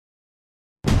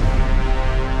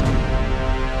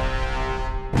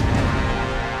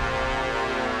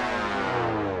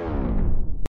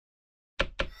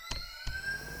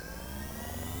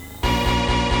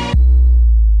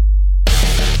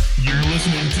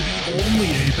to the only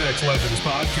Apex Legends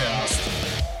podcast.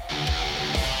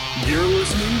 You're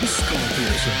listening to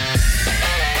Skullpiercer.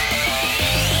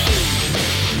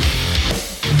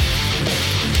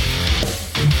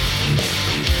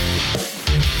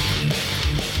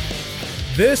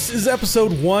 This is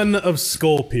episode 1 of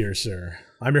Skullpiercer.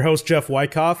 I'm your host, Jeff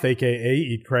Wyckoff, aka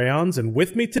Eat Crayons, and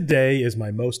with me today is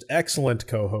my most excellent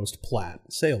co-host, Platt.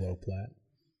 Say hello, Platt.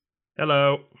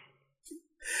 Hello.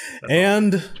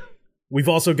 And we've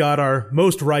also got our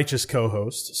most righteous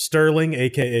co-host, Sterling,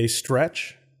 aka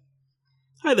Stretch.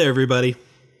 Hi there, everybody.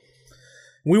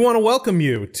 We want to welcome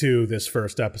you to this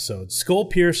first episode.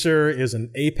 Skullpiercer is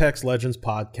an Apex Legends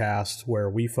podcast where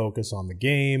we focus on the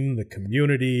game, the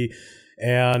community,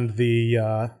 and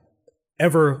the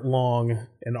ever-long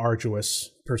and arduous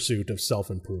pursuit of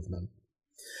self-improvement.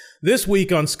 This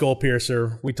week on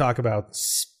Skullpiercer, we talk about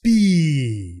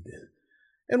speed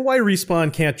and why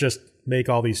Respawn can't just make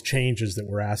all these changes that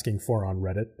we're asking for on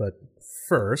Reddit. But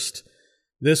first,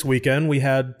 this weekend we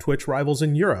had Twitch Rivals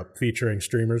in Europe, featuring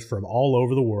streamers from all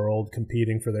over the world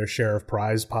competing for their share of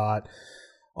prize pot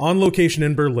on location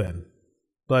in Berlin.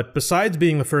 But besides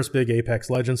being the first big Apex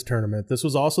Legends tournament, this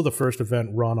was also the first event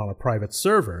run on a private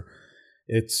server.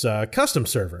 It's a custom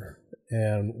server,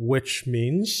 and which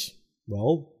means,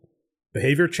 well,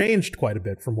 behavior changed quite a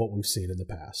bit from what we've seen in the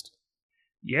past.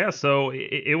 Yeah, so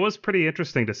it was pretty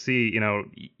interesting to see. You know,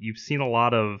 you've seen a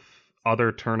lot of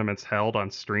other tournaments held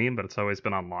on stream, but it's always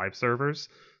been on live servers.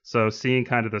 So seeing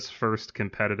kind of this first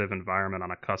competitive environment on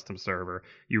a custom server,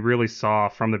 you really saw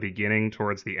from the beginning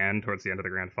towards the end of the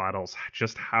grand finals,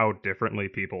 just how differently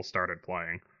people started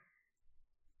playing.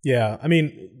 Yeah, I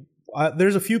mean,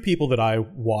 there's a few people that I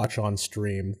watch on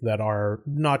stream that are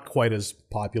not quite as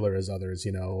popular as others.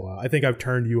 You know, I think I've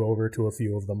turned you over to a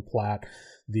few of them, Platt,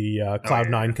 the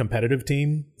Cloud9 competitive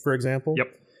team, for example. Yep.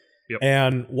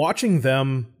 And watching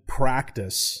them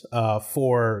practice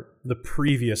for the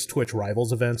previous Twitch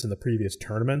Rivals events and the previous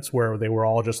tournaments, where they were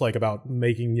all just like about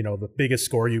making, you know, the biggest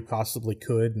score you possibly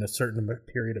could in a certain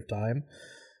period of time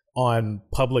on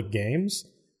public games,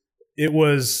 it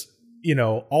was, you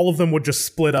know, all of them would just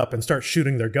split up and start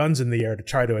shooting their guns in the air to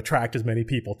try to attract as many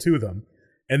people to them.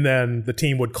 And then the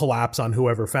team would collapse on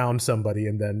whoever found somebody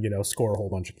and then, you know, score a whole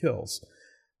bunch of kills.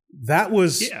 That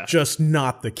was just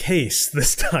not the case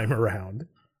this time around.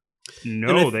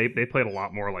 No, they played a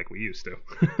lot more like we used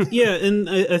to. Yeah, and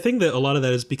I think that a lot of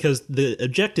that is because the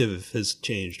objective has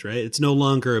changed, right? It's no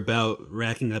longer about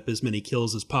racking up as many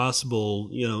kills as possible,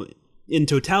 you know, in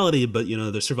totality, but, you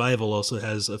know, the survival also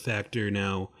has a factor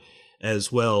now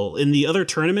as well. In the other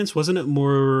tournaments, wasn't it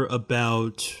more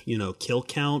about, you know, kill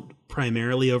count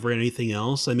primarily over anything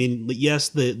else? I mean, yes,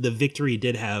 the victory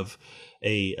did have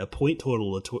a point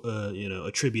total, you know,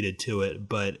 attributed to it,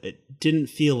 but it didn't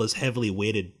feel as heavily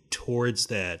weighted towards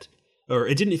that, or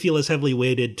it didn't feel as heavily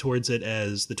weighted towards it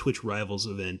as the Twitch Rivals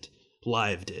event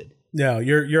live did. Yeah,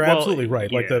 you're absolutely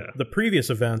right. Like the previous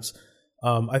events,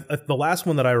 the last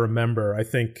one that I remember, I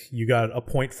think you got a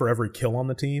point for every kill on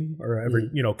the team, or every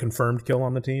you know, confirmed kill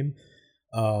on the team,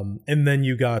 and then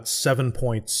you got 7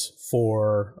 points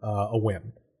for a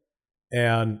win.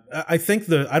 And I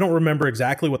think I don't remember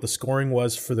exactly what the scoring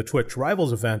was for the Twitch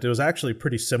Rivals event. It was actually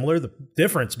pretty similar. The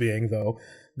difference being, though,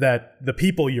 that the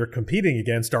people you're competing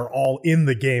against are all in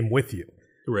the game with you.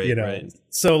 Right, you know? right.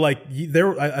 So, like,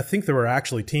 I think there were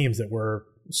actually teams that were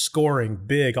scoring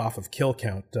big off of kill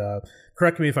count.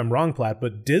 Correct me if I'm wrong, Platt,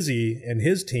 but Dizzy and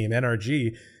his team,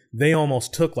 NRG, they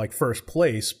almost took, like, first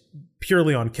place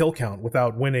purely on kill count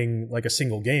without winning, like, a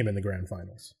single game in the grand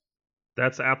finals.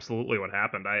 That's absolutely what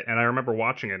happened. I remember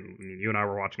watching it, and you and I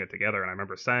were watching it together, and I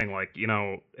remember saying, like, you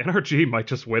know, NRG might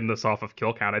just win this off of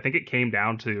kill count. I think it came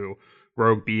down to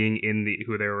Rogue being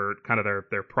who they were kind of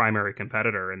their primary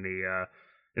competitor in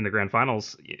the grand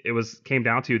finals. Came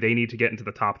down to they need to get into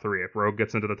the top 3. If Rogue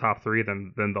gets into the top 3,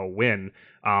 then they'll win.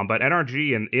 But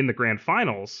NRG in the grand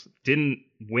finals didn't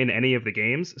win any of the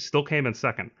games, still came in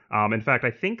second. In fact,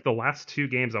 I think the last 2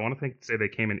 games, I want to say they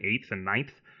came in 8th and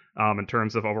 9th. In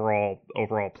terms of overall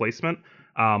placement.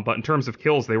 But in terms of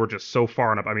kills, they were just so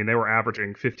far up. I mean, they were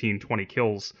averaging 15, 20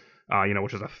 kills, you know,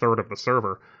 which is a third of the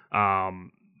server,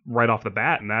 right off the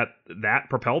bat. And that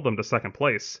propelled them to second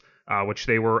place, which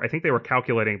I think they were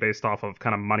calculating based off of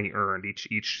kind of money earned.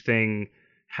 Each thing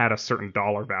had a certain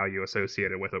dollar value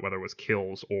associated with it, whether it was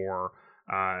kills or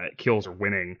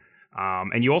winning.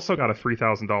 And you also got a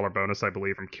 $3,000 bonus, I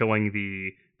believe, from killing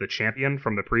the champion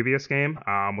from the previous game,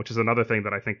 which is another thing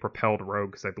that I think propelled Rogue,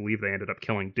 because I believe they ended up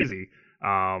killing Dizzy,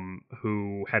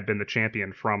 who had been the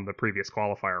champion from the previous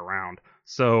qualifier round.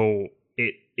 So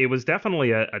it was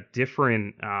definitely a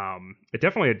different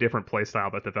play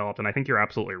style that developed, and I think you're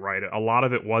absolutely right. A lot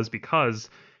of it was because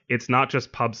it's not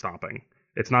just pub stomping.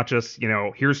 It's not just,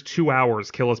 here's 2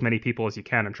 hours, kill as many people as you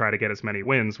can and try to get as many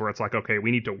wins, where it's like, okay, we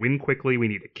need to win quickly, we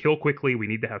need to kill quickly, we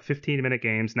need to have 15-minute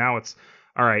games. Now it's,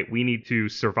 all right, we need to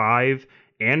survive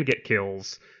and get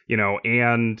kills,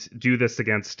 and do this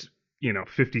against,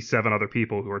 57 other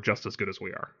people who are just as good as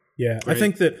we are. Yeah, right. I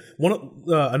think that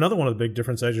another one of the big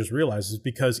differences I just realized is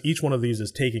because each one of these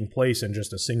is taking place in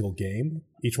just a single game,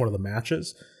 each one of the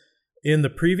matches. In the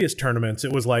previous tournaments,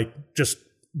 it was like just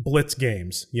blitz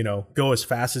games, go as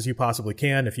fast as you possibly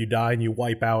can. If you die and you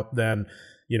wipe out, then,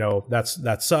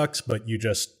 that sucks, but you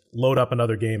just load up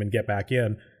another game and get back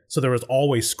in. So there was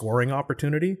always scoring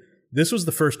opportunity. This was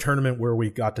the first tournament where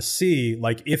we got to see,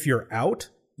 like, if you're out,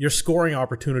 your scoring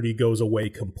opportunity goes away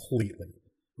completely.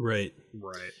 Right.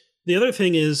 The other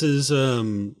thing is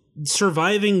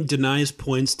surviving denies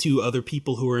points to other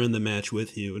people who are in the match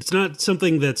with you. It's not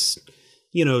something that's,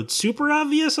 super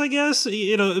obvious, I guess.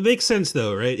 It makes sense,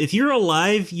 though, right? If you're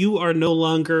alive, you are no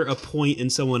longer a point in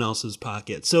someone else's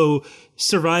pocket. So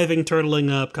surviving,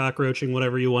 turtling up, cockroaching,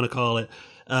 whatever you want to call it,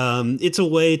 it's a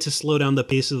way to slow down the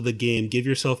pace of the game, give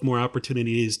yourself more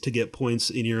opportunities to get points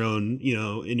in your own,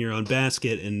 in your own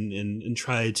basket, and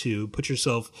try to put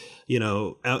yourself,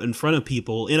 out in front of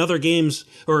people. In other games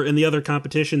or in the other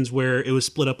competitions where it was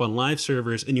split up on live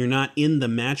servers and you're not in the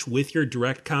match with your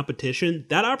direct competition,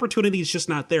 that opportunity is just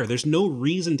not there. There's no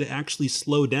reason to actually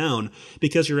slow down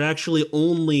because you're actually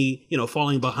only,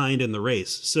 falling behind in the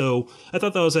race. So I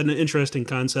thought that was an interesting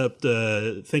concept,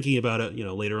 thinking about it,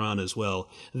 later on as well,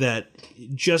 that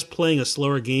just playing a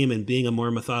slower game and being a more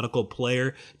methodical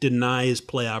player denies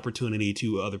play opportunity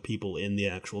to other people in the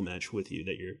actual match with you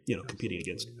that you're, competing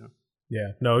against.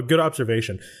 Yeah, no, good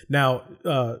observation. Now,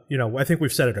 I think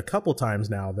we've said it a couple times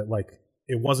now that, like,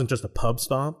 it wasn't just a pub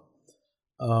stomp.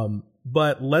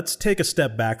 But let's take a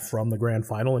step back from the grand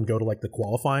final and go to, like, the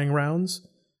qualifying rounds,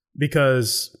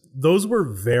 because those were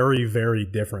very, very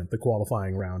different, the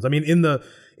qualifying rounds. I mean, in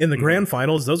the grand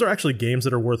finals, those are actually games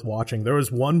that are worth watching. There was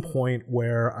one point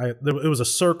where it was a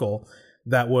circle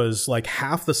that was like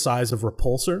half the size of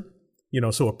Repulsor,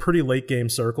 so a pretty late game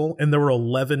circle, and there were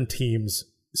 11 teams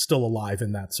still alive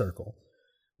in that circle,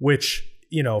 which,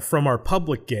 from our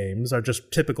public games, are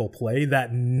just typical play,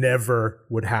 that never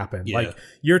would happen. Yeah. Like,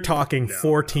 you're talking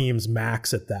 4 teams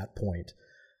max at that point.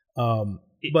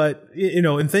 But,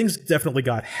 and things definitely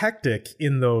got hectic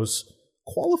in those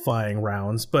qualifying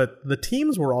rounds, but the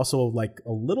teams were also, like,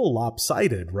 a little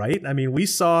lopsided, right? I mean, we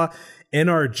saw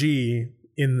NRG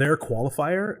in their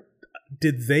qualifier.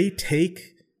 Did they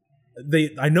take...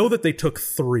 I know that they took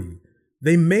 3.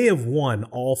 They may have won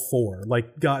all 4,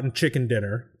 like gotten chicken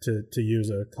dinner, to use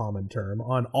a common term,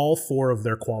 on all 4 of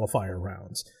their qualifier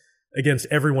rounds against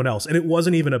everyone else. And it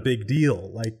wasn't even a big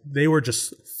deal. Like, they were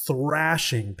just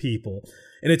thrashing people.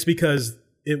 And it's because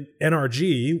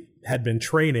NRG had been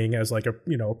training as, like,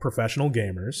 professional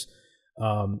gamers,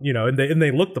 and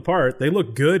they looked the part. They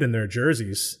looked good in their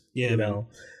jerseys,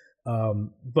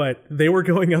 but they were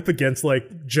going up against,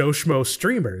 like, Joe Schmo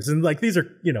streamers, and, like, these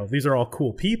are all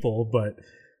cool people, but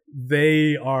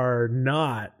they are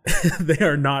not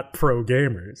pro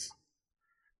gamers.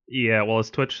 Yeah, well, as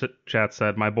Twitch chat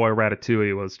said, my boy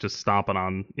Ratatouille was just stomping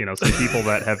on, some people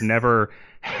that have never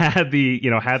had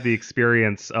the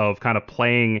experience of kind of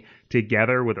playing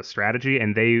together with a strategy.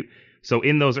 And so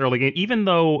in those early games, even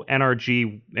though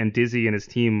NRG and Dizzy and his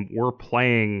team were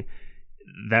playing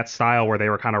that style where they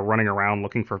were kind of running around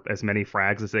looking for as many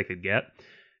frags as they could get,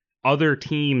 other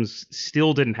teams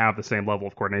still didn't have the same level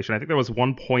of coordination. I think there was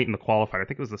one point in the qualifier, I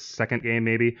think it was the second game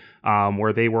maybe,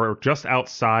 where they were just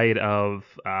outside of,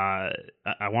 I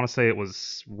want to say it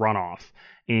was runoff,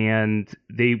 and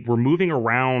they were moving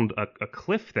around a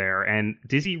cliff there, and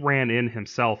Dizzy ran in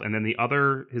himself, and then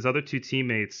his other 2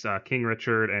 teammates, King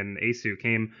Richard and Asu,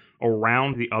 came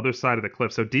around the other side of the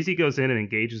cliff. So Dizzy goes in and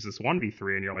engages this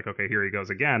 1v3, and you're like, okay, here he goes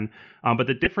again. But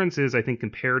the difference is, I think,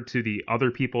 compared to the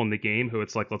other people in the game who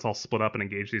it's like, let's all split up and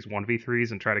engage these 1v3s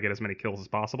and try to get as many kills as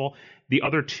possible, the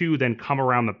other 2 then come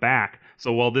around the back.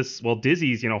 So while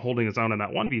Dizzy's, holding his own in that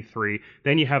 1v3,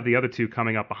 then you have the other 2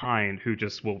 coming up behind who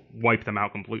just will wipe them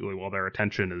out completely while their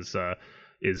attention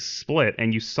is split.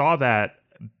 And you saw that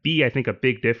be, I think, a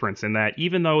big difference in that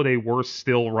even though they were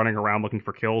still running around looking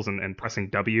for kills and pressing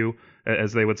W,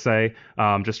 as they would say,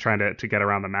 just trying to get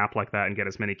around the map like that and get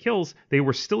as many kills, they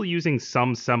were still using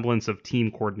some semblance of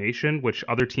team coordination, which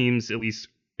other teams, at least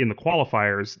in the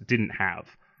qualifiers, didn't have.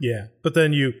 Yeah, but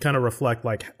then you kind of reflect,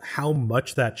 like, how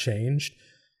much that changed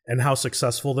and how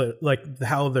successful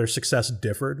how their success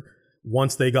differed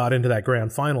once they got into that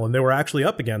grand final, and they were actually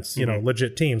up against, you know,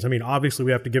 legit teams. I mean, obviously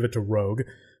we have to give it to Rogue,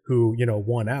 who, you know,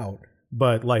 won out.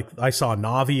 But like I saw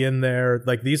Navi in there.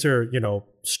 Like these are, you know,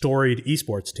 storied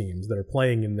esports teams that are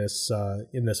playing in this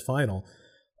final.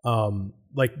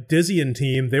 Like Dizzy and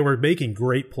team, they were making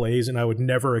great plays, and I would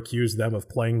never accuse them of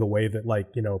playing the way that, like,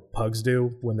 you know, pugs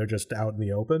do when they're just out in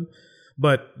the open.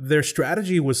 But their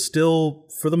strategy was still,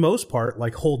 for the most part,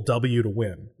 like hold W to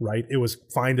win, right? It was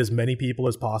find as many people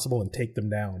as possible and take them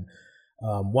down,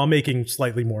 while making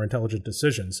slightly more intelligent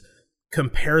decisions.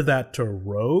 Compare that to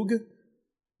Rogue.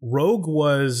 Rogue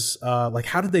was like,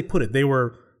 how did they put it? They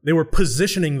were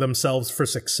positioning themselves for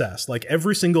success. Like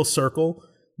every single circle,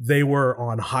 they were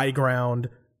on high ground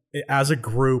as a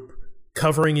group,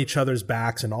 covering each other's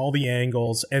backs and all the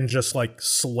angles, and just like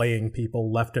slaying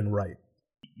people left and right.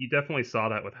 You definitely saw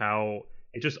that with how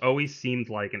it just always seemed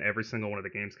like in every single one of the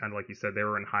games, kind of like you said, they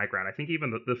were in high ground. I think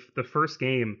even the first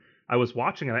game I was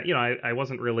watching, and I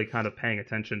wasn't really kind of paying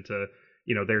attention to,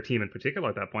 you know, their team in particular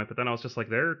at that point, but then I was just like,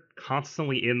 they're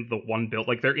constantly in the one build,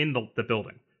 like they're in the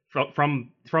building.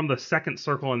 From the second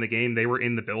circle in the game, they were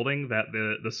in the building that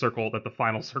the circle, that the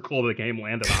final circle of the game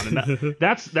landed on, and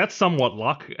that's somewhat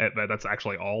luck. That's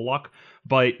actually all luck,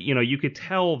 but you know, you could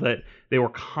tell that they were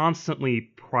constantly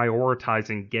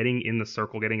prioritizing getting in the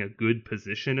circle, getting a good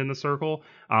position in the circle.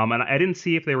 And I didn't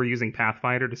see if they were using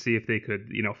Pathfinder to see if they could,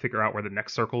 you know, figure out where the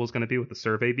next circle was going to be with the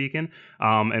survey beacon.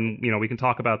 And you know, we can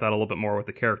talk about that a little bit more with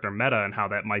the character meta and how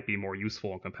that might be more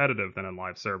useful and competitive than in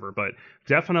live server. But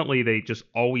definitely, they just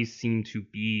always seem to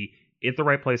be at the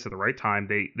right place at the right time.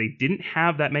 They didn't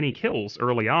have that many kills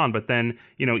early on, but then,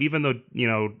 you know, even though, you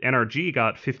know, NRG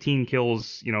got 15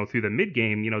 kills, you know, through the mid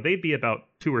game, you know, they'd be about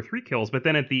 2 or 3 kills, but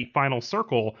then at the final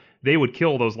circle, they would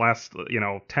kill those last, you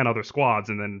know, 10 other squads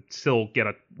and then still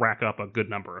rack up a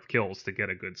good number of kills to get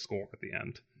a good score at the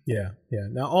end. Yeah.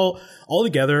 Now, all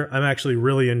together, I'm actually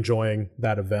really enjoying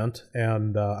that event,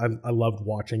 and I loved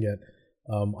watching it.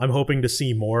 I'm hoping to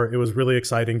see more. It was really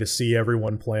exciting to see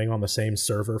everyone playing on the same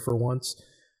server for once.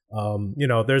 You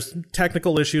know, there's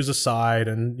technical issues aside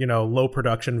and, you know, low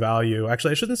production value.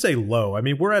 Actually, I shouldn't say low. I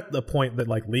mean, we're at the point that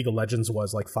like League of Legends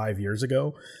was like 5 years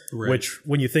ago, right. Which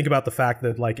when you think about the fact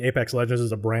that like Apex Legends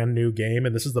is a brand new game,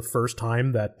 and this is the first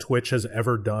time that Twitch has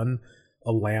ever done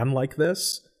a LAN like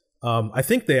this, I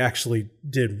think they actually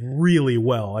did really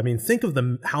well. I mean, think of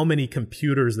how many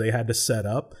computers they had to set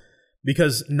up,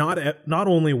 because not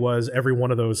only was every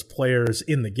one of those players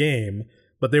in the game,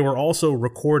 but they were also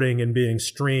recording and being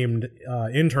streamed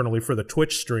internally for the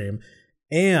Twitch stream,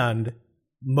 and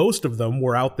most of them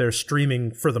were out there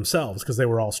streaming for themselves because they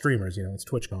were all streamers. You know, it's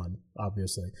TwitchCon,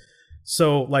 obviously.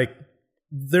 So, like,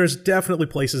 there's definitely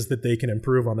places that they can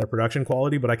improve on their production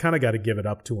quality, but I kind of got to give it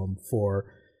up to them for,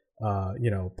 you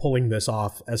know, pulling this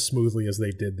off as smoothly as they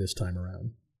did this time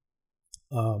around.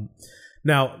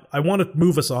 Now, I want to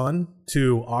move us on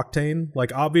to Octane.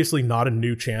 Like, obviously not a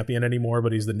new champion anymore,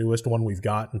 but he's the newest one we've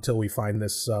got until we find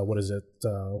this,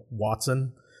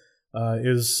 Watson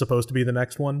is supposed to be the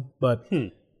next one. But,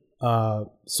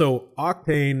 so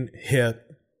Octane hit,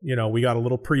 you know, we got a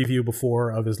little preview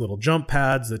before of his little jump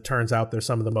pads. It turns out they're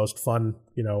some of the most fun,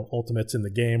 you know, ultimates in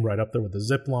the game, right up there with the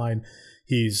zip line.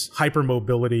 He's hyper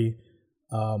mobility.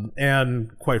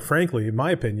 And quite frankly, in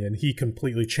my opinion, he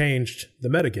completely changed the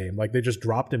metagame. Like, they just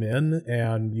dropped him in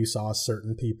and you saw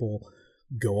certain people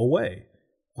go away.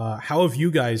 How have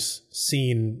you guys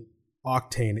seen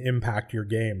Octane impact your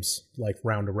games, like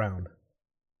round to round?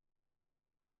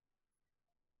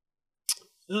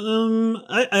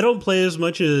 I don't play as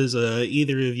much as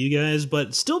either of you guys,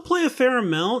 but still play a fair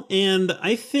amount. And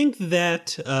I think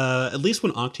that at least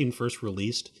when Octane first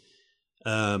released,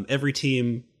 every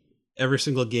team, every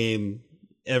single game,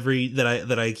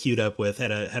 that I queued up with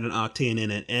had an Octane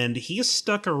in it, and he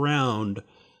stuck around.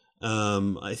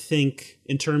 I think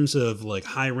in terms of like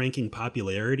high ranking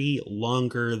popularity,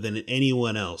 longer than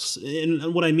anyone else.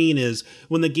 And what I mean is,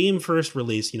 when the game first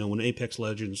released, you know, when Apex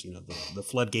Legends, you know, the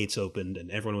floodgates opened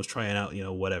and everyone was trying out, you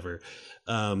know, whatever.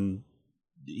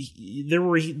 There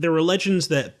were legends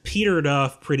that petered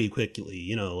off pretty quickly,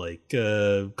 you know, like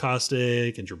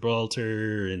Caustic and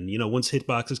Gibraltar, and you know, once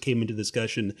hitboxes came into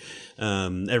discussion,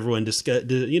 everyone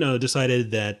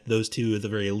decided that those two at the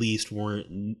very least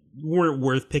weren't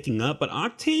worth picking up. But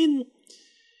Octane,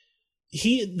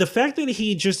 the fact that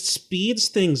he just speeds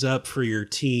things up for your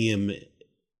team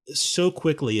so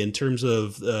quickly in terms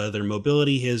of their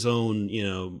mobility, his own, you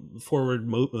know, forward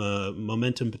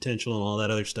momentum potential and all that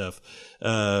other stuff.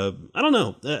 I don't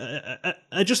know.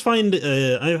 I just find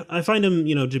I find him,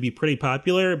 you know, to be pretty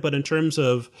popular, but in terms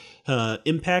of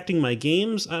impacting my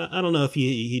games, I don't know if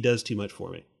he does too much for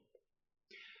me.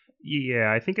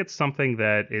 Yeah, I think it's something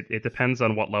that it depends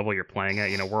on what level you're playing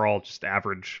at. We're all just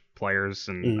average players,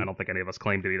 and I Mm. don't think any of us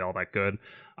claim to be all that good.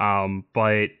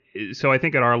 But so I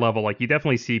think at our level, like you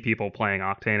definitely see people playing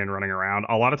Octane and running around.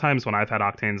 A lot of times when I've had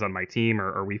Octanes on my team,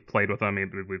 or we've played with them,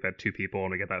 maybe we've had two people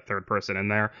and we get that third person in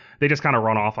there, they just kind of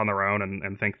run off on their own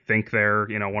and think they're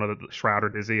one of the Shroud or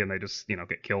Dizzy, and they just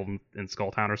get killed in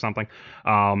Skulltown or something.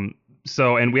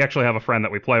 So, and we actually have a friend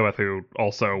that we play with who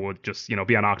also would just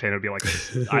be on Octane and be like,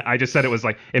 I just said it was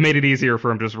like it made it easier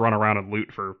for him to just run around and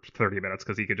loot for 30 minutes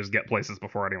because he could just get places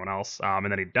before anyone else,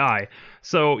 and then he'd die.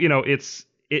 So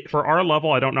it for our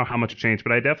level. I don't know how much it changed,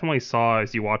 but I definitely saw,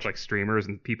 as you watch like streamers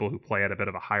and people who play at a bit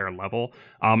of a higher level,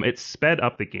 it sped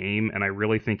up the game, and I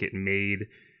really think it made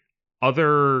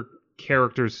other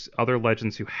characters, other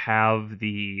legends who have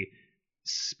the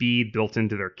speed built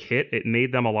into their kit, it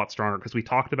made them a lot stronger, because we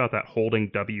talked about that holding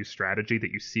W strategy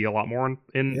that you see a lot more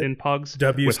in pugs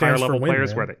W with higher stands for level win, players,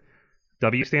 man. where they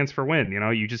W stands for win.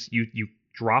 You just you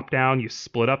drop down, you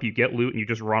split up, you get loot, and you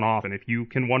just run off. And if you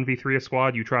can 1v3 a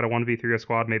squad, you try to 1v3 a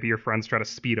squad. Maybe your friends try to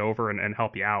speed over and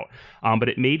help you out. But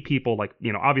it made people like,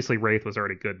 obviously Wraith was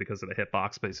already good because of the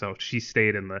hitbox, but so she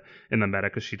stayed in the meta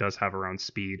because she does have her own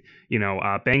speed.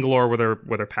 Bangalore with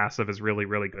her passive is really,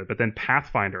 really good. But then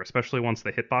Pathfinder, especially once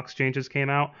the hitbox changes came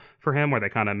out for him, where they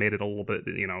kind of made it a little bit,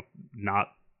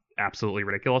 not absolutely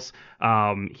ridiculous.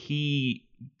 You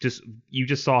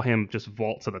just saw him just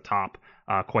vault to the top,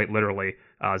 quite literally,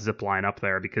 zip line up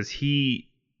there, because he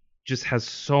just has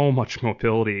so much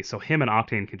mobility. So him and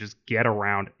Octane can just get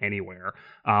around anywhere.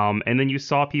 And then you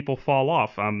saw people fall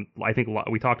off. I think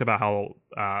we talked about how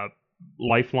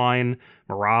Lifeline,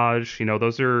 Mirage,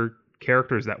 those are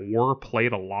characters that were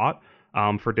played a lot.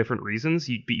 For different reasons,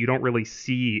 but you don't really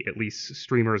see, at least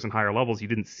streamers and higher levels, you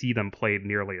didn't see them played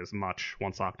nearly as much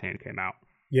once Octane came out.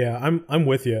 Yeah, I'm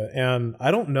with you, and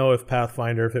I don't know if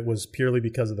Pathfinder, if it was purely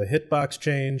because of the hitbox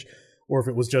change, or if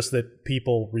it was just that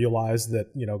people realized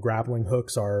that grappling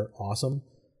hooks are awesome.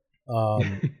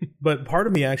 But part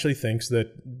of me actually thinks that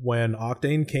when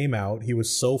Octane came out, he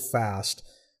was so fast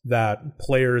that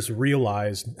players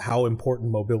realized how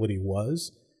important mobility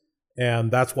was,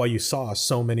 and that's why you saw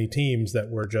so many teams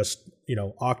that were just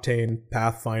Octane,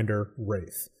 Pathfinder,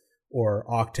 Wraith, or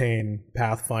Octane,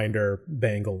 Pathfinder,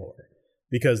 Bangalore,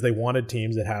 because they wanted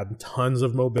teams that had tons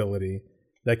of mobility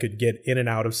that could get in and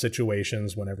out of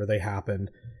situations whenever they happened.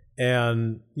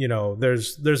 And,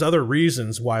 there's other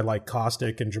reasons why like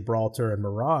Caustic and Gibraltar and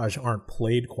Mirage aren't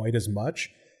played quite as much.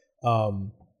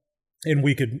 And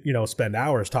we could, spend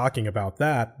hours talking about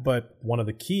that. But one of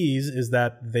the keys is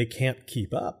that they can't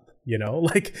keep up,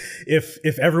 like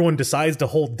if everyone decides to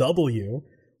hold W,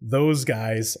 those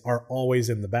guys are always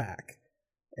in the back.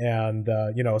 And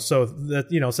so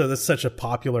that's such a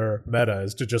popular meta,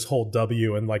 is to just hold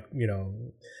W, and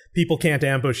people can't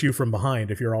ambush you from behind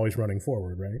if you're always running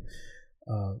forward, right?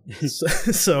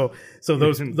 So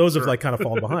those have like kind of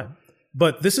fallen behind.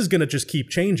 But this is going to just keep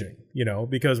changing,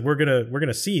 because we're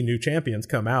gonna see new champions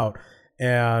come out,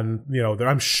 and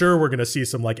I'm sure we're going to see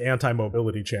some like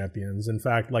anti-mobility champions. In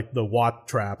fact, like the Watt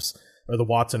traps, or the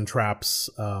Watson traps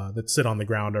that sit on the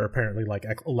ground, are apparently like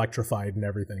electrified and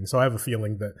everything. So I have a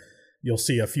feeling that you'll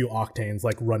see a few Octanes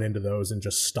like run into those and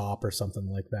just stop or something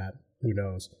like that. Who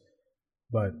knows?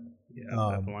 But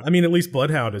Yeah, I mean, at least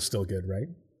Bloodhound is still good, right?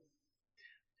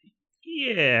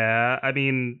 Yeah, I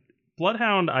mean,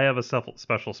 Bloodhound I have a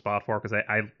special spot for, because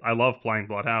I love playing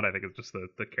Bloodhound. I think it's just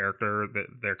the character, that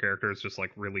their character is just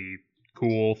like really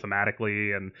cool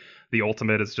thematically, and the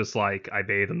ultimate is just like, I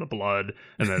bathe in the blood,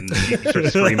 and then you start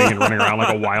screaming and running around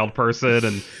like a wild person,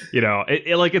 and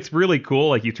it's really cool.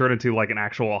 Like you turn into like an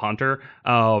actual hunter.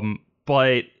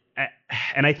 But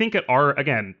and I think at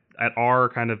our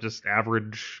kind of just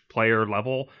average player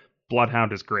level,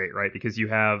 Bloodhound is great, right? Because you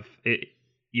have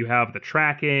the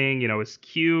tracking, his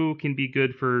Q can be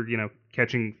good for,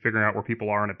 figuring out where people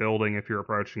are in a building if you're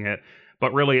approaching it.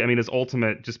 But really, I mean, his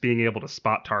ultimate, just being able to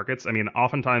spot targets. I mean,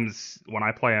 oftentimes when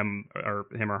I play him or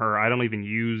her, I don't even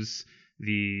use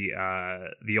the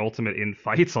ultimate in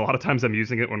fights. A lot of times I'm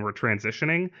using it when we're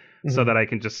transitioning, so that I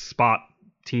can just spot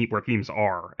where teams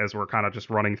are as we're kind of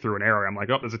just running through an area. I'm like,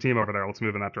 oh, there's a team over there. Let's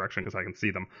move in that direction because I can see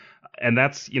them. And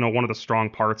that's, one of the strong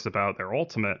parts about their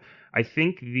ultimate. I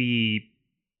think the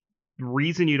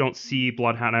reason you don't see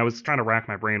Bloodhound, I was trying to rack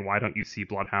my brain, why don't you see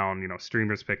Bloodhound,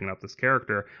 streamers picking up this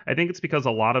character? I think it's because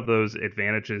a lot of those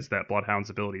advantages that Bloodhound's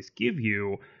abilities give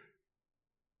you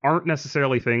aren't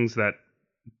necessarily things that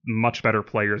much better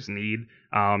players need.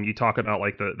 You talk about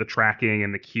like the tracking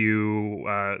and the queue,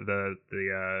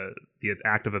 the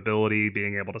active ability,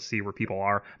 being able to see where people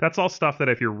are. That's all stuff that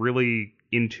if you're really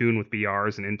in tune with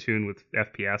BRs and in tune with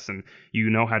FPS and you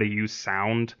know how to use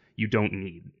sound, you don't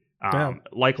need.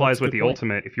 Likewise with the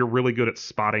ultimate, if you're really good at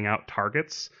spotting out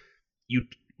targets, you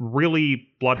really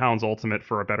Bloodhound's ultimate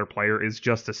for a better player is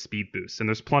just a speed boost. And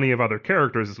there's plenty of other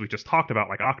characters, as we just talked about,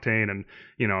 like Octane and,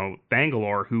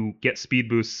 Bangalore, who get speed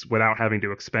boosts without having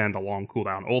to expend a long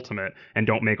cooldown ultimate and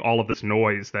don't make all of this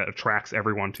noise that attracts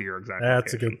everyone to your exact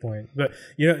That's location. a good point. But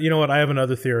you know what? I have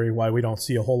another theory why we don't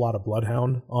see a whole lot of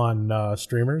Bloodhound on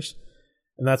streamers.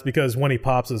 And that's because when he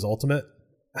pops his ultimate,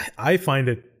 I find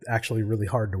it actually really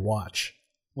hard to watch.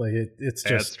 Like it's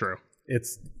just... That's true.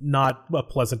 It's not a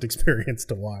pleasant experience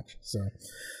to watch. So,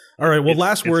 all right. Well,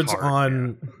 last words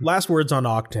on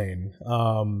Octane.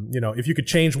 If you could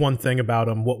change one thing about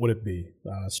him, what would it be?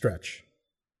 Stretch.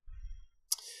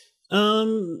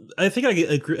 I think I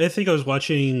agree. I think I was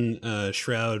watching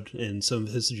Shroud and some of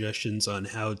his suggestions on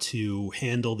how to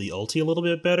handle the ulti a little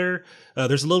bit better.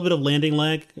 There's a little bit of landing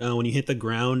lag when you hit the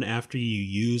ground after you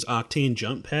use Octane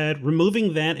jump pad.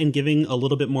 Removing that and giving a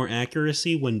little bit more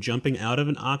accuracy when jumping out of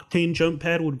an Octane jump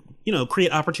pad would,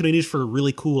 create opportunities for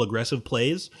really cool aggressive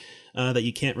plays that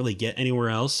you can't really get anywhere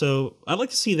else. So I'd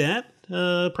like to see that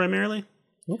primarily.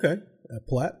 Okay,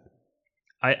 Platt.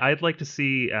 I'd like to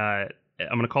see.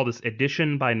 I'm going to call this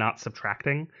addition by not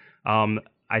subtracting.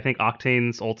 I think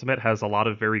Octane's ultimate has a lot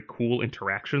of very cool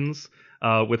interactions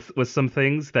with some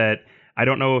things that I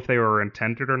don't know if they were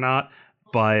intended or not,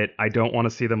 but I don't want to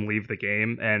see them leave the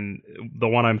game. And the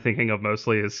one I'm thinking of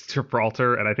mostly is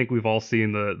Gibraltar, and I think we've all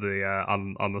seen the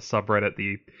on the subreddit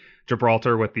the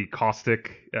Gibraltar with the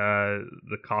caustic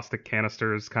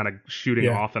canisters kind of shooting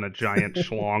off in a giant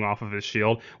schlong off of his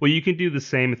shield. Well, you can do the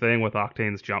same thing with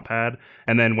Octane's jump pad,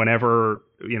 and then whenever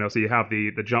so you have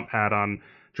the jump pad on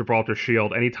Gibraltar's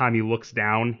shield. Anytime he looks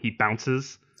down, he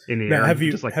bounces in the air. Have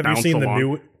you seen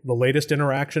the latest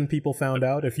interaction people found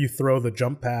out? If you throw the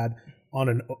jump pad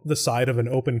on the side of an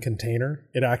open container,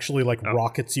 it actually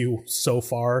rockets you so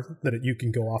far that you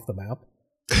can go off the map.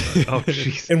 Oh,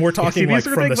 jeez. And we're talking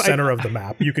from the center of the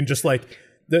map. You can just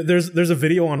there's a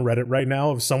video on Reddit right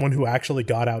now of someone who actually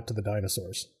got out to the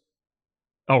dinosaurs.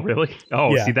 Oh, really?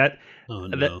 Oh, yeah. See that? Oh,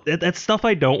 no. That's stuff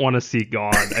I don't want to see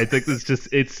gone. I think it's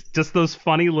just those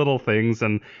funny little things,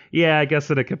 and yeah, I guess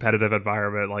in a competitive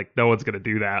environment, no one's gonna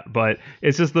do that. But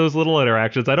it's just those little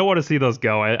interactions. I don't want to see those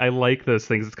go. I like those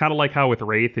things. It's kind of like how with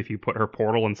Wraith, if you put her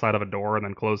portal inside of a door and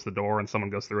then close the door, and someone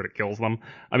goes through it kills them.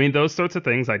 I mean, those sorts of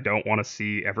things I don't want to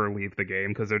see ever leave the game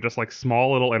because they're just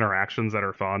small little interactions that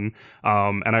are fun.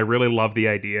 And I really love the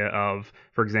idea of,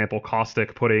 for example,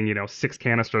 Caustic putting 6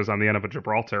 canisters on the end of a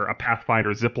Gibraltar, a Pathfinder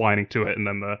ziplining to it, and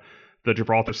then the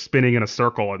Gibraltar spinning in a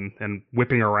circle and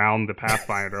whipping around the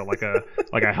Pathfinder like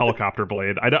a helicopter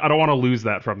blade. I don't want to lose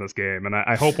that from this game, and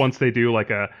I hope once they do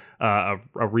a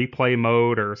replay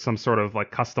mode or some sort of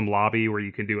custom lobby where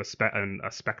you can do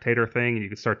a spectator thing and you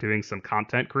can start doing some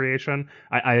content creation.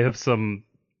 I have some.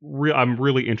 I'm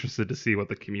really interested to see what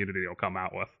the community will come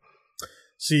out with.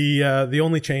 See, the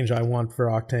only change I want for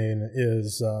Octane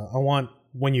is I want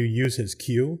when you use his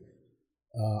Q.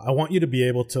 I want you to be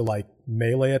able to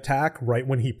melee attack right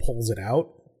when he pulls it out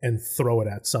and throw it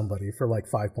at somebody for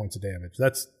 5 points of damage.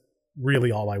 That's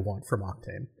really all I want from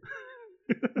Octane.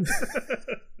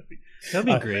 That'd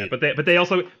be great. But they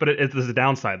also there's a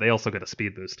downside. They also get a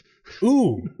speed boost.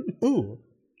 Ooh.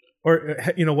 Or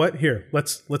you know what? Here,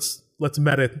 let's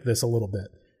meta this a little bit.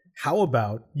 How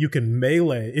about you can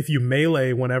melee? If you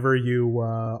melee whenever you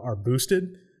are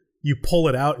boosted, you pull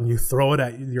it out and you throw it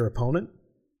at your opponent.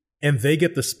 And they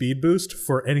get the speed boost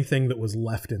for anything that was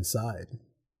left inside.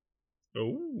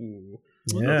 Ooh.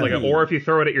 Yeah. Or if you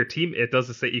throw it at your team, it does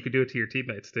the same. You could do it to your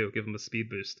teammates too. Give them a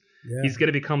speed boost. Yeah. He's going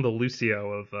to become the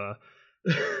Lucio of.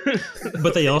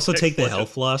 But they also take the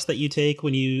health loss that you take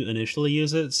when you initially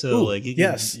use it. So you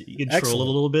can troll it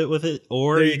a little bit with it,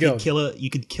 or you could kill it. You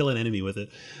could kill an enemy with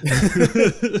it.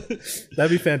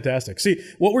 That'd be fantastic. See,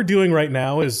 what we're doing right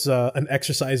now is an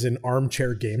exercise in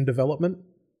armchair game development,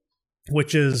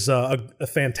 which is a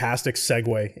fantastic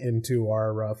segue into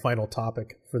our final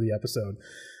topic for the episode,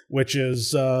 which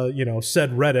is, said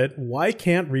Reddit, why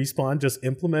can't Respawn just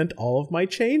implement all of my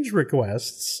change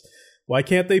requests? Why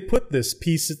can't they put this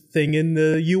thing in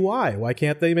the UI? Why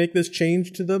can't they make this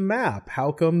change to the map?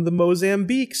 How come the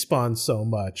Mozambique spawns so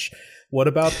much? What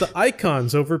about the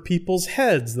icons over people's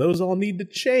heads? Those all need to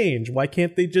change. Why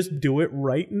can't they just do it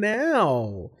right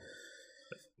now?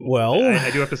 Well,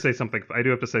 I do have to say something. I do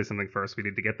have to say something first. We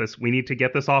need to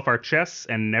get this off our chests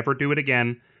and never do it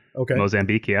again. Okay.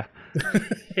 Mozambique, yeah.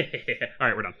 All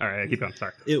right, we're done. All right, keep going.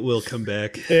 Sorry. It will come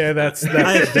back. Yeah, that's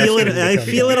I feel it. I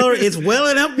feel it already. It's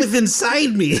welling up within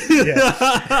inside me.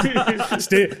 Yeah.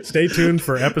 Stay tuned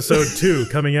for episode 2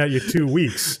 coming at you 2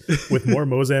 weeks with more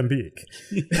Mozambique.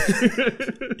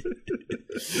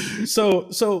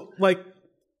 So like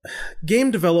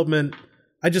game development,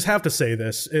 I just have to say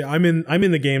this. I'm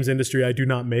in the games industry. I do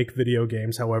not make video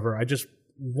games. However, I just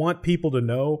want people to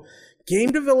know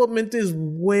game development is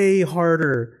way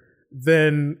harder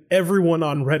than everyone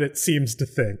on Reddit seems to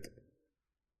think.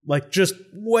 Like, just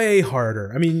way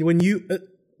harder. I mean, when you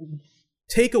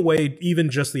take away even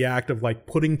just the act of like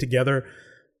putting together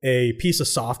a piece of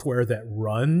software that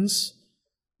runs,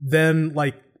 then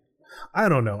like, I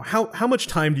don't know, how much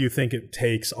time do you think it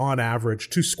takes on average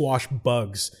to squash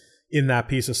bugs in that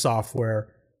piece of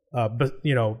software? But,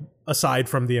 you know, aside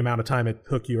from the amount of time it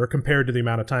took you, or compared to the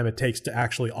amount of time it takes to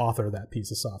actually author that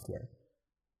piece of software.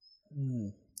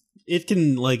 It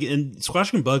can, like, and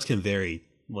squashing bugs can vary.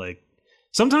 Like,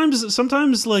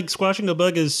 sometimes like squashing a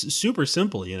bug is super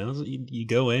simple, you know? You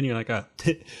go in, you're like,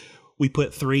 we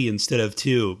put 3 instead of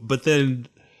 2. But then,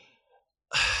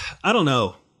 I don't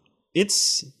know.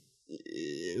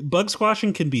 Bug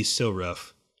squashing can be so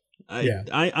rough.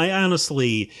 I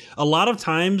honestly, a lot of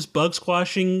times bug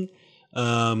squashing,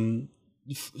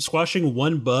 squashing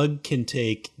one bug can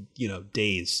take, you know,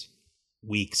 days,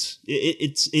 weeks.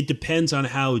 It depends on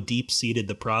how deep seated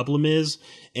the problem is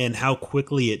and how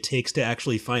quickly it takes to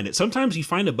actually find it. Sometimes you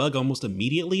find a bug almost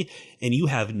immediately and you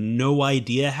have no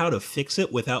idea how to fix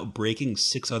it without breaking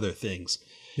 6 other things.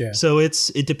 Yeah. So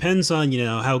it depends on, you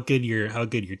know, how good your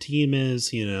team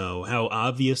is, you know, how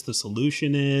obvious the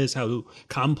solution is, how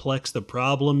complex the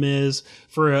problem is.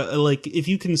 For like, if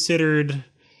you considered,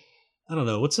 I don't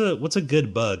know, what's a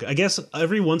good bug? I guess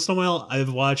every once in a while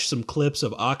I've watched some clips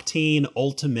of Octane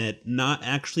Ultimate not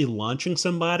actually launching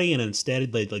somebody and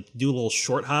instead they like do a little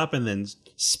short hop and then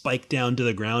spike down to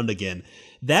the ground again.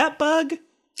 That bug,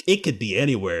 it could be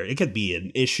anywhere. It could be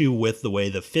an issue with the way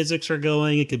the physics are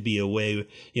going. It could be a way,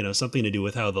 you know, something to do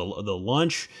with how the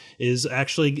launch is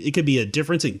actually. It could be a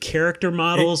difference in character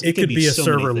models. It could be a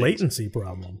server latency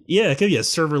problem. Yeah, it could be a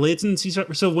server latency.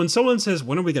 So when someone says,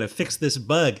 "When are we going to fix this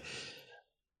bug?"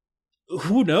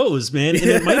 Who knows, man? And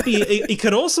it might be. It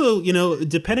could also, you know,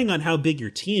 depending on how big your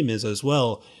team is as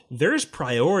well. There's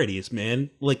priorities, man.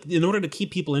 Like, in order to keep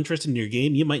people interested in your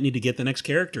game, you might need to get the next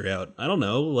character out. I don't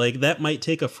know. Like, that might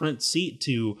take a front seat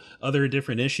to other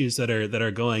different issues that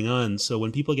are going on. So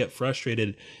when people get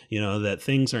frustrated, you know, that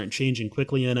things aren't changing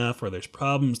quickly enough, or there's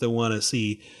problems they want to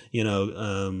see,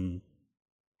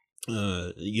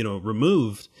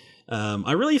 removed.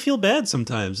 I really feel bad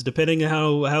sometimes, depending on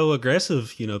how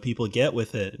aggressive, you know, people get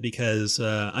with it. Because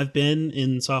I've been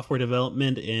in software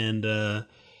development and.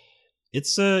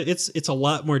 It's a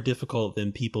lot more difficult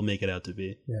than people make it out to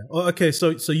be. Yeah. Well, okay.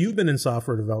 So you've been in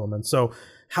software development. So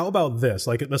how about this?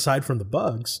 Like, aside from the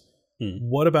bugs,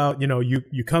 what about, you know,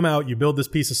 you come out, you build this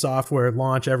piece of software,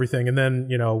 launch everything, and then,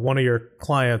 you know, one of your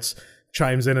clients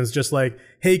chimes in and is just like,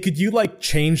 hey, could you like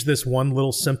change this one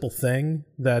little simple thing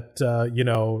that you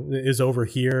know, is over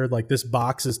here? Like, this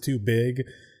box is too big.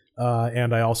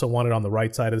 And I also want it on the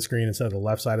right side of the screen instead of the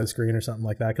left side of the screen or something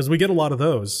like that. Because we get a lot of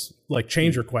those like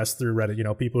change requests through Reddit. You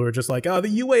know, people who are just like, oh,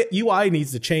 the UI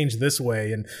needs to change this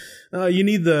way. And you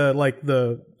need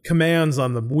the commands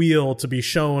on the wheel to be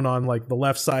shown on like the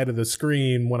left side of the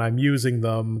screen when I'm using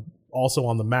them, also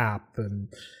on the map. And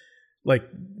like,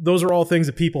 those are all things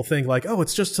that people think like, oh,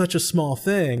 it's just such a small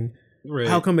thing. Right.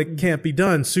 How come it can't be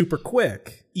done super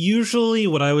quick? Usually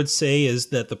what I would say is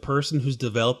that the person who's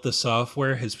developed the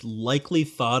software has likely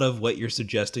thought of what you're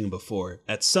suggesting before.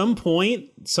 At some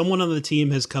point, someone on the team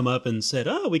has come up and said,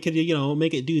 oh, we could, you know,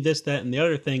 make it do this, that, and the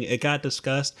other thing. It got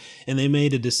discussed, and they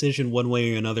made a decision one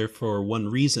way or another for one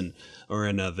reason or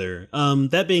another.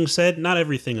 That being said, not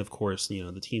everything, of course, you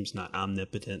know, the team's not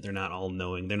omnipotent. They're not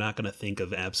all-knowing. They're not going to think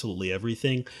of absolutely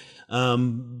everything.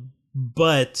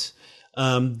 But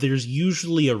there's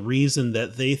usually a reason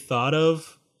that they thought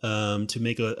of to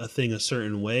make a thing a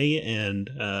certain way, and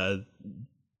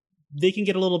they can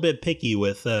get a little bit picky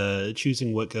with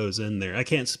choosing what goes in there. I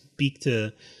can't speak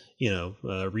to, you know,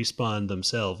 Respawn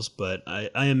themselves, but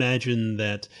I imagine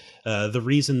that the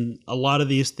reason a lot of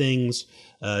these things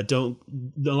a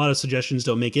lot of suggestions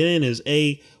don't make it in is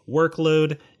A,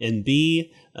 workload, and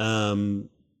B,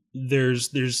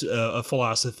 there's a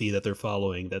philosophy that they're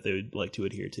following that they would like to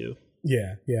adhere to.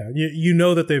 Yeah. You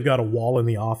know that they've got a wall in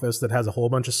the office that has a whole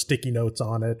bunch of sticky notes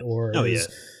on it, or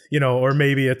you know, or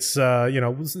maybe it's you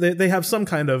know, they have some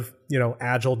kind of, you know,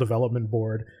 agile development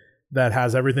board that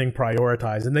has everything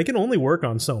prioritized, and they can only work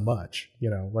on so much,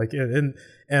 like,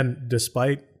 and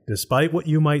despite what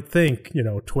you might think,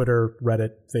 Twitter,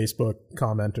 Reddit, Facebook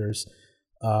commenters,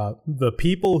 the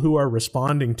people who are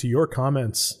responding to your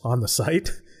comments on the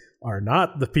site are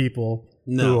not the people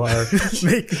who are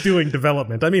doing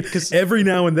development. I mean, because every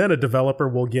now and then a developer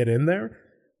will get in there,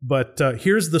 but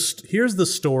here's the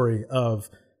story of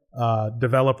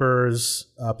developers,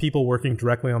 people working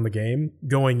directly on the game,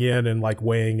 going in and like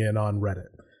weighing in on Reddit.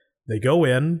 They go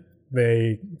in,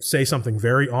 they say something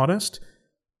very honest.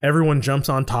 Everyone jumps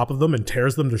on top of them and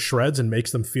tears them to shreds and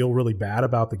makes them feel really bad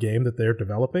about the game that they're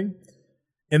developing.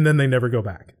 And then they never go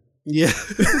back. Yeah.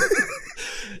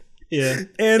 Yeah,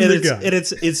 and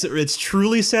it's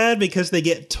truly sad because they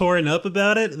get torn up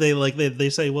about it. They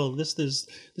say, well, this is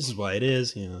why it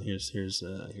is. Here's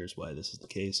why this is the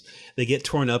case. They get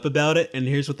torn up about it, and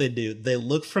here's what they do: they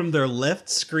look from their left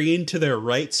screen to their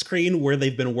right screen where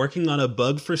they've been working on a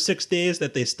bug for 6 days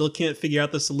that they still can't figure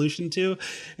out the solution to,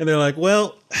 and they're like,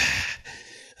 well.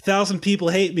 1,000 people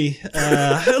hate me.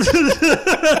 I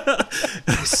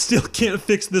still can't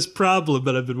fix this problem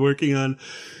that I've been working on.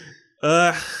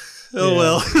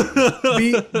 Well.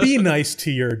 be nice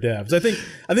to your devs. I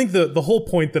think the whole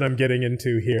point that I'm getting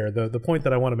into here, the point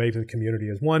that I want to make to the community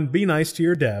is, one, be nice to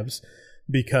your devs,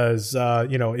 because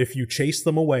if you chase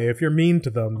them away, if you're mean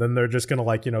to them, then they're just gonna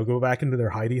go back into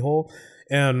their hidey hole.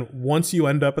 And once you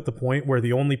end up at the point where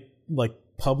the only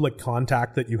public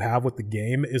contact that you have with the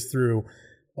game is through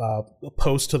a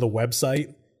post to the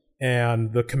website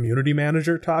and the community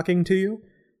manager talking to you,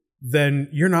 then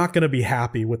you're not going to be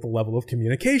happy with the level of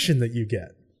communication that you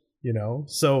get,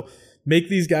 So make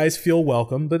these guys feel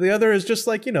welcome. But the other is just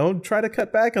try to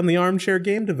cut back on the armchair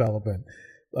game development.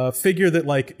 Figure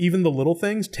that even the little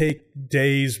things take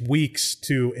days, weeks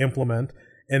to implement,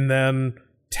 and then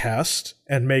test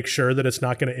and make sure that it's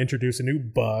not going to introduce a new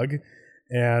bug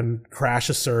and crash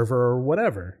a server or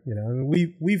whatever.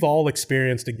 We've all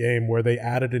experienced a game where they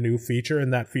added a new feature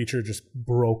and that feature just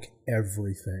broke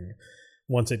everything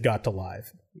once it got to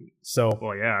live. So,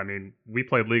 well, yeah, I mean, we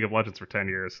played League of Legends for 10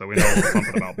 years, so we know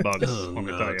something about bugs. Let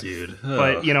me tell you, dude.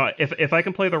 But if I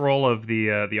can play the role of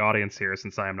the audience here,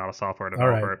 since I am not a software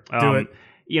developer, all right, do it.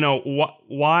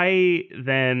 Why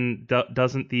then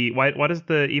doesn't why does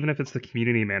even if it's the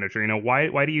community manager,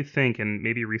 why do you think, and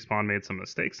maybe Respawn made some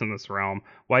mistakes in this realm,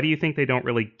 why do you think they don't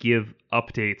really give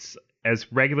updates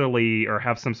as regularly or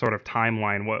have some sort of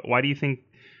timeline? Why do you think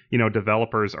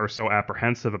developers are so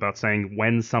apprehensive about saying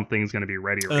when something's going to be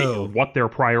ready or what their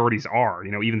priorities are?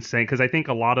 Even saying, because I think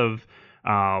a lot of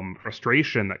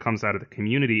frustration that comes out of the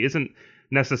community isn't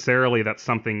necessarily that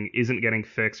something isn't getting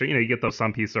fixed, or you get those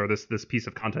some piece, or this piece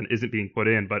of content isn't being put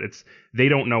in, but it's they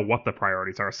don't know what the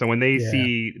priorities are. So when they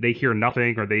they hear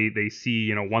nothing, or they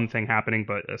see one thing happening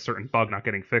but a certain bug not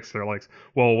getting fixed, they're like,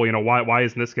 well, why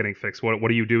isn't this getting fixed? What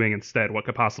are you doing instead? What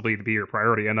could possibly be your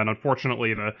priority? And then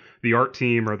unfortunately the art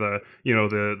team or the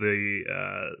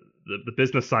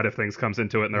business side of things comes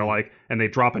into it, and they're like, and they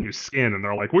drop a new skin, and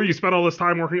they're like, well, you spent all this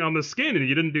time working on this skin and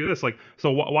you didn't do this.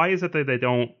 So why is it that they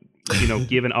don't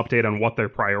give an update on what their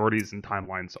priorities and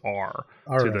timelines are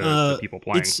to the people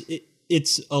playing?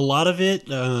 It's a lot of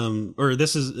it, or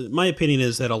this is my opinion,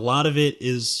 is that a lot of it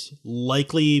is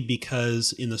likely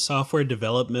because in the software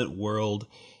development world,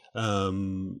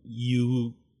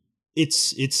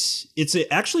 it's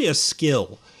actually a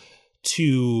skill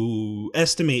to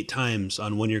estimate times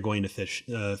on when you're going to fix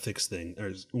things,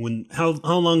 or how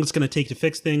long it's going to take to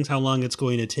fix things, how long it's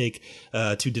going to take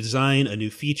to design a new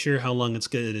feature, how long it's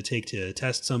going to take to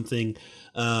test something.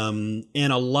 And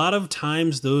a lot of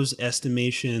times those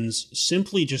estimations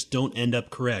simply just don't end up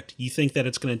correct. You think that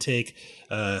it's going to take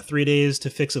 3 days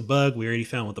to fix a bug. We already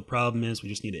found what the problem is. We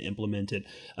just need to implement it.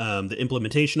 The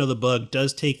implementation of the bug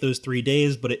does take those 3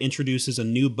 days, but it introduces a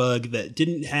new bug that you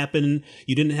didn't happen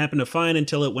to find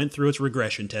until it went through its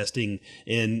regression testing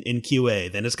in QA.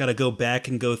 Then it's got to go back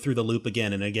and go through the loop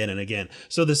again and again and again.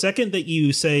 So the second that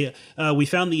you say, we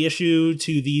found the issue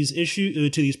to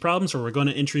these problems, or we're going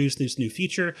to introduce this new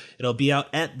feature, it'll be out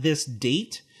at this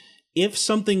date. If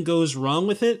something goes wrong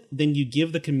with it, then you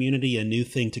give the community a new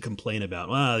thing to complain about.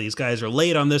 Wow, these guys are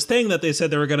late on this thing that they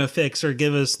said they were going to fix or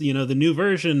give us, the new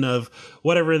version of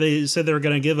whatever they said they were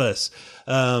going to give us.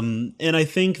 And I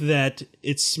think that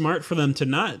it's smart for them to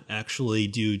not actually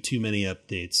do too many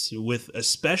updates with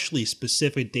especially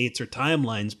specific dates or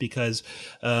timelines, because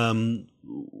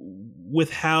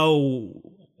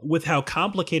with how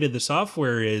complicated the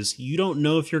software is, you don't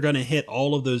know if you're going to hit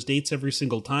all of those dates every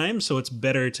single time. So it's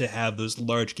better to have those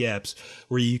large gaps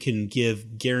where you can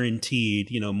give guaranteed,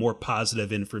 more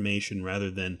positive information rather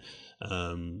than,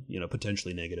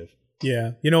 potentially negative.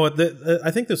 Yeah, you know what?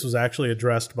 I think this was actually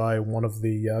addressed by one of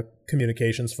the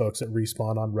communications folks at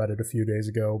Respawn on Reddit a few days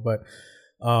ago. But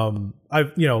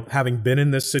I've, having been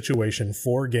in this situation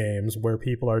for games where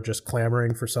people are just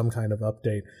clamoring for some kind of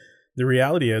update, the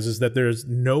reality is that there's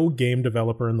no game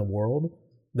developer in the world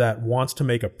that wants to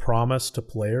make a promise to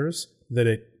players that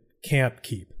it can't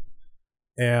keep.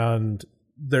 And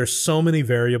there's so many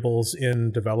variables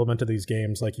in development of these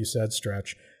games, like you said,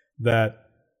 Stretch, that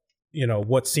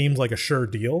what seems like a sure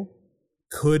deal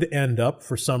could end up,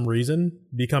 for some reason,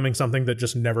 becoming something that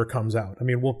just never comes out. I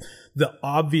mean, the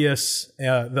obvious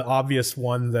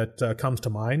one that comes to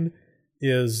mind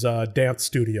is Dance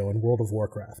Studio in World of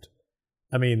Warcraft.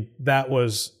 I mean, that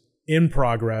was in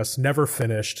progress, never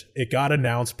finished. It got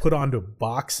announced, put onto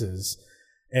boxes,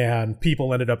 and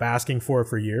people ended up asking for it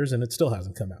for years, and it still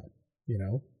hasn't come out.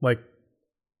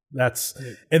 That's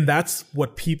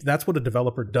what a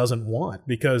developer doesn't want,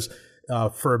 because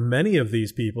for many of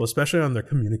these people, especially on their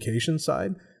communication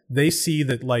side, they see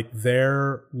that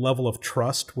their level of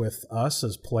trust with us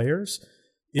as players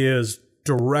is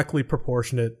directly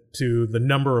proportionate to the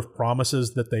number of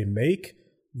promises that they make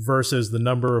versus the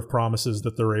number of promises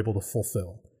that they're able to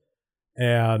fulfill.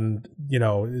 And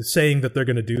saying that they're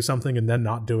going to do something and then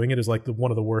not doing it is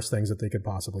one of the worst things that they could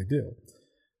possibly do.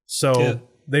 So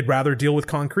they'd rather deal with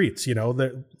concretes,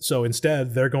 so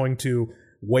instead they're going to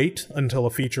wait until a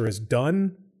feature is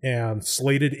done and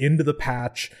slated into the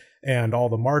patch, and all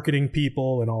the marketing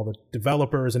people and all the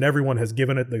developers and everyone has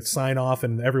given it the sign off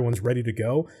and everyone's ready to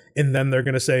go. And then they're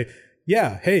going to say,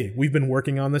 yeah, hey, we've been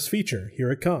working on this feature.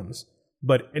 Here it comes.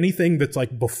 But anything that's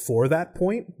before that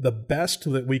point, the best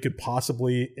that we could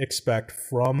possibly expect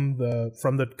from the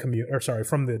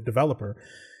developer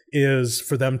is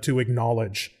for them to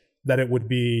acknowledge that it would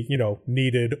be,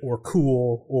 needed or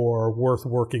cool or worth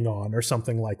working on or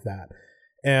something like that.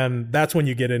 And that's when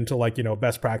you get into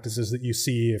best practices that you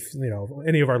see if,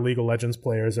 any of our League of Legends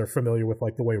players are familiar with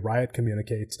the way Riot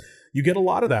communicates. You get a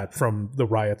lot of that from the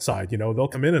Riot side. They'll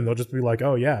come in and they'll just be like,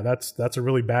 oh yeah, that's a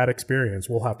really bad experience.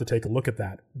 We'll have to take a look at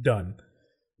that. Done.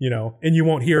 And you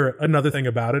won't hear another thing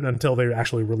about it until they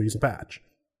actually release a patch.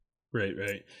 Right.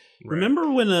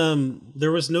 Remember when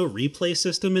there was no replay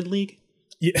system in League?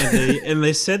 Yeah. and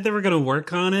they said they were going to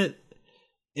work on it,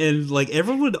 and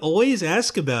everyone would always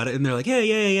ask about it, and they're like, yeah,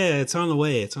 it's on the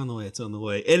way,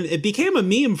 and it became a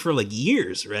meme for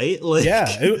years, right?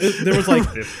 There was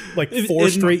 4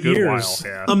 straight years. While,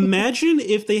 yeah. Imagine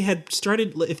if they had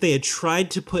tried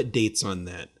to put dates on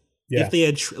that. Yeah. If they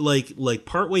had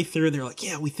partway through, they're like,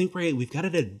 yeah, we think we've got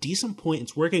it at a decent point,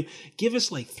 it's working. Give us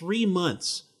 3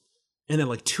 months. And then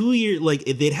 2 years,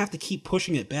 they'd have to keep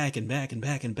pushing it back and back and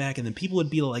back and back. And then people would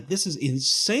be like, this is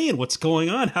insane. What's going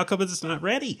on? How come it's not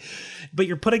ready? But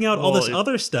you're putting out all this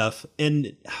other stuff.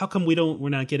 And how come we're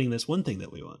not getting this one thing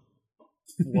that we want?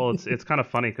 Well, it's kind of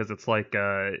funny because it's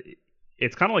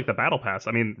it's kind of like the Battle Pass.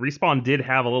 I mean, Respawn did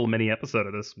have a little mini episode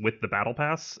of this with the Battle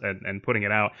Pass and putting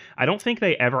it out. I don't think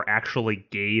they ever actually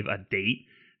gave a date.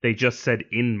 They just said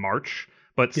in March.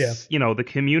 But, the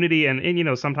community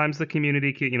and sometimes the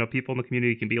community, people in the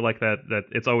community can be like that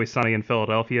It's Always Sunny in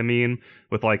Philadelphia meme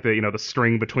with the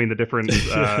string between the different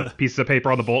pieces of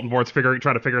paper on the bulletin boards trying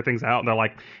to figure things out. And they're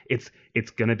like, it's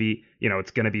going to be,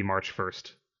 it's going to be March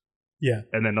 1st. Yeah.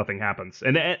 And then nothing happens.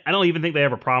 And I don't even think they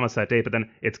ever promised that date, but then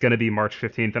it's going to be March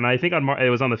 15th. And I think it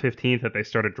was on the 15th that they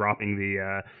started dropping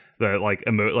the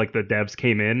devs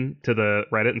came in to the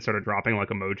Reddit and started dropping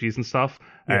emojis and stuff,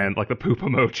 and the poop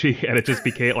emoji, and it just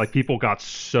became people got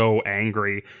so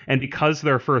angry. And because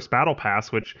their first Battle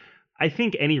Pass, which I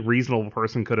think any reasonable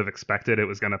person could have expected, it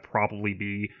was going to probably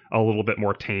be a little bit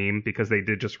more tame, because they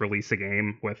did just release a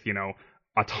game with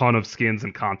a ton of skins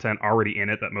and content already in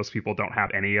it that most people don't have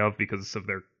any of because of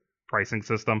their pricing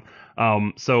system.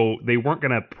 So they weren't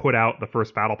going to put out the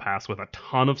first Battle Pass with a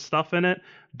ton of stuff in it,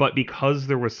 but because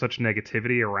there was such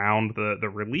negativity around the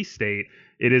release date,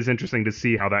 it is interesting to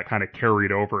see how that kind of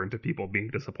carried over into people being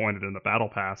disappointed in the Battle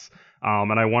Pass.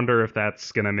 And I wonder if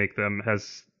that's going to make them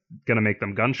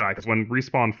gun shy, because when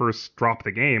Respawn first dropped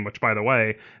the game, which by the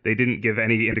way, they didn't give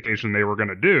any indication they were going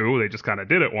to do, they just kind of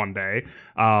did it one day.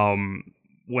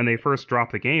 When they first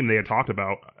dropped the game, they had talked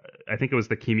about, I think it was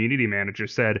the community manager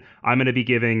said, I'm going to be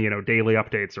giving, daily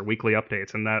updates or weekly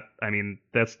updates. And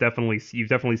you've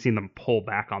definitely seen them pull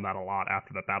back on that a lot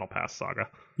after the Battle Pass saga.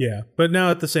 Yeah. But now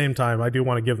at the same time, I do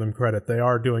want to give them credit. They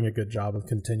are doing a good job of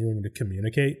continuing to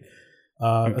communicate,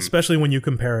 especially when you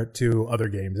compare it to other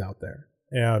games out there.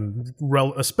 And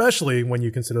especially when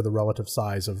you consider the relative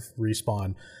size of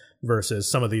Respawn. versus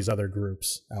some of these other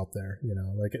groups out there.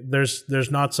 Like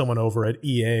there's not someone over at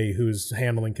EA who's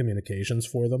handling communications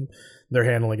for them. They're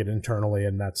handling it internally,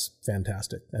 and that's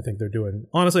fantastic. I think they're doing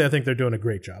a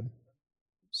great job.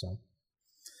 So,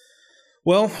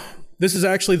 well, this is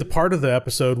actually the part of the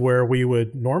episode where we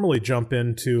would normally jump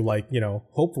into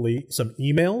hopefully some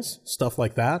emails, stuff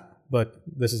like that. But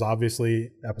this is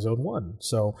obviously episode 1.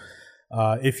 So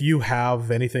if you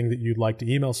have anything that you'd like to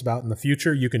email us about in the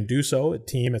future, you can do so at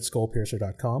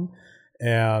team@skullpiercer.com.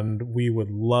 And we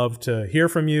would love to hear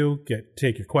from you,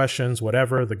 take your questions,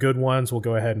 whatever. The good ones, we'll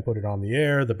go ahead and put it on the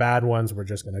air. The bad ones, we're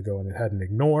just going to go ahead and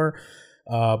ignore.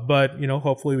 But,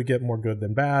 hopefully we get more good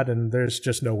than bad, and there's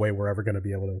just no way we're ever going to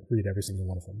be able to read every single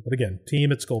one of them. But again,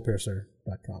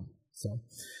 team@skullpiercer.com. So,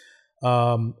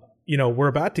 we're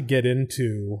about to get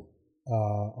into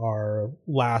our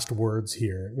last words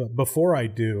here. But before I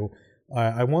do,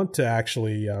 I want to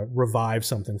actually revive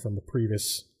something from the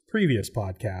previous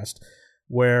podcast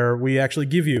where we actually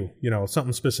give you,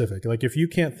 something specific. Like if you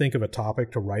can't think of a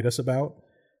topic to write us about,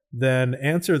 then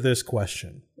answer this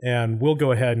question, and we'll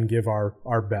go ahead and give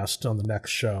our best on the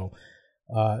next show.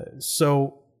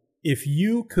 So if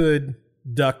you could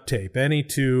duct tape any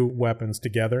 2 weapons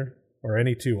together or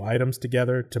any 2 items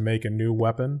together to make a new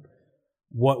weapon,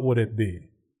 what would it be?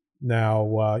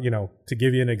 Now, to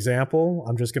give you an example,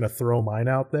 I'm just going to throw mine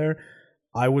out there.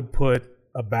 I would put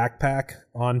a backpack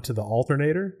onto the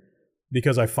alternator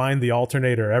because I find the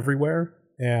alternator everywhere.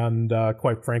 And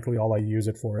quite frankly, all I use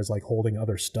it for is like holding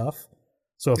other stuff.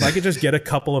 So if I could just get a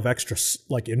couple of extra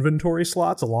inventory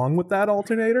slots along with that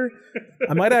alternator,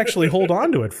 I might actually hold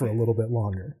on to it for a little bit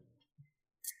longer.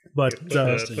 But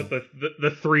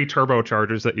the 3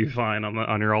 turbochargers that you find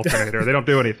on your alternator, they don't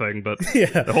do anything, but they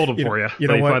hold them for you. You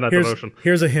know you what? find that devotion.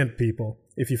 Here's a hint, people.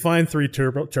 If you find 3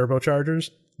 turbochargers,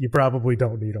 you probably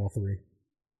don't need all 3.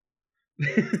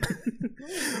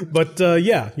 But so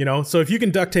if you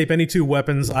can duct tape any 2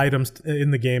 weapons items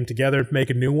in the game together, make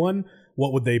a new one,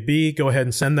 what would they be? Go ahead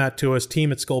and send that to us,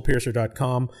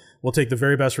 team@skullpiercer.com. We'll take the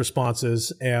very best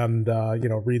responses and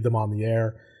read them on the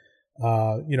air.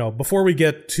 Before we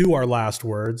get to our last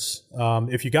words,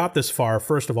 if you got this far,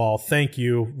 first of all, thank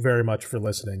you very much for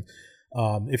listening.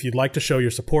 If you'd like to show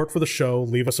your support for the show,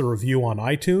 leave us a review on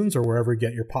iTunes or wherever you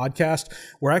get your podcast.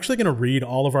 We're actually going to read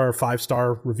all of our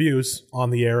 5-star reviews on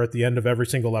the air at the end of every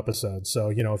single episode. So,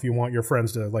 if you want your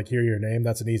friends to hear your name,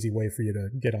 that's an easy way for you to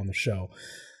get on the show.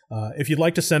 If you'd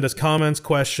like to send us comments,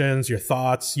 questions, your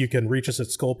thoughts, you can reach us at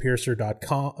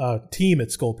skullpiercer.com,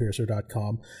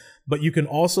 team@skullpiercer.com. But you can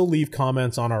also leave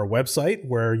comments on our website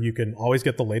where you can always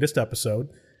get the latest episode,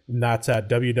 and that's at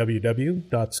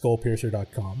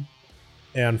www.skullpiercer.com.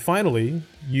 And finally,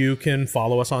 you can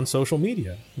follow us on social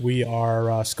media. We are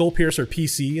Skullpiercer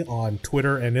PC on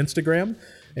Twitter and Instagram,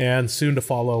 and soon to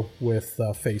follow with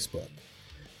Facebook.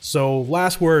 So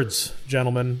last words,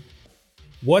 gentlemen.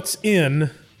 What's in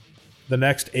the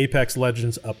next Apex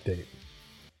Legends update?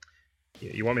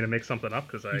 You want me to make something up?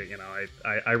 Because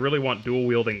I really want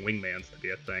dual-wielding wingmans to be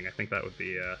a thing. I think that would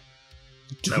be...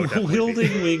 dual-wielding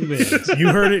wingmans. You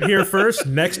heard it here first.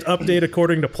 Next update,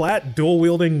 according to Platt,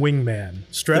 dual-wielding wingman.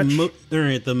 Stretch? All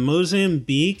right, the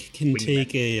Mozambique can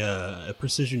take a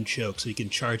precision choke, so you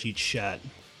can charge each shot.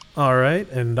 All right,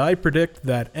 and I predict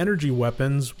that energy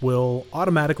weapons will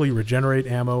automatically regenerate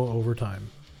ammo over time.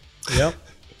 Yep.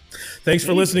 Thanks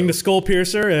for listening to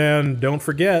Skullpiercer, and don't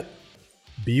forget...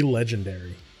 be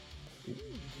legendary.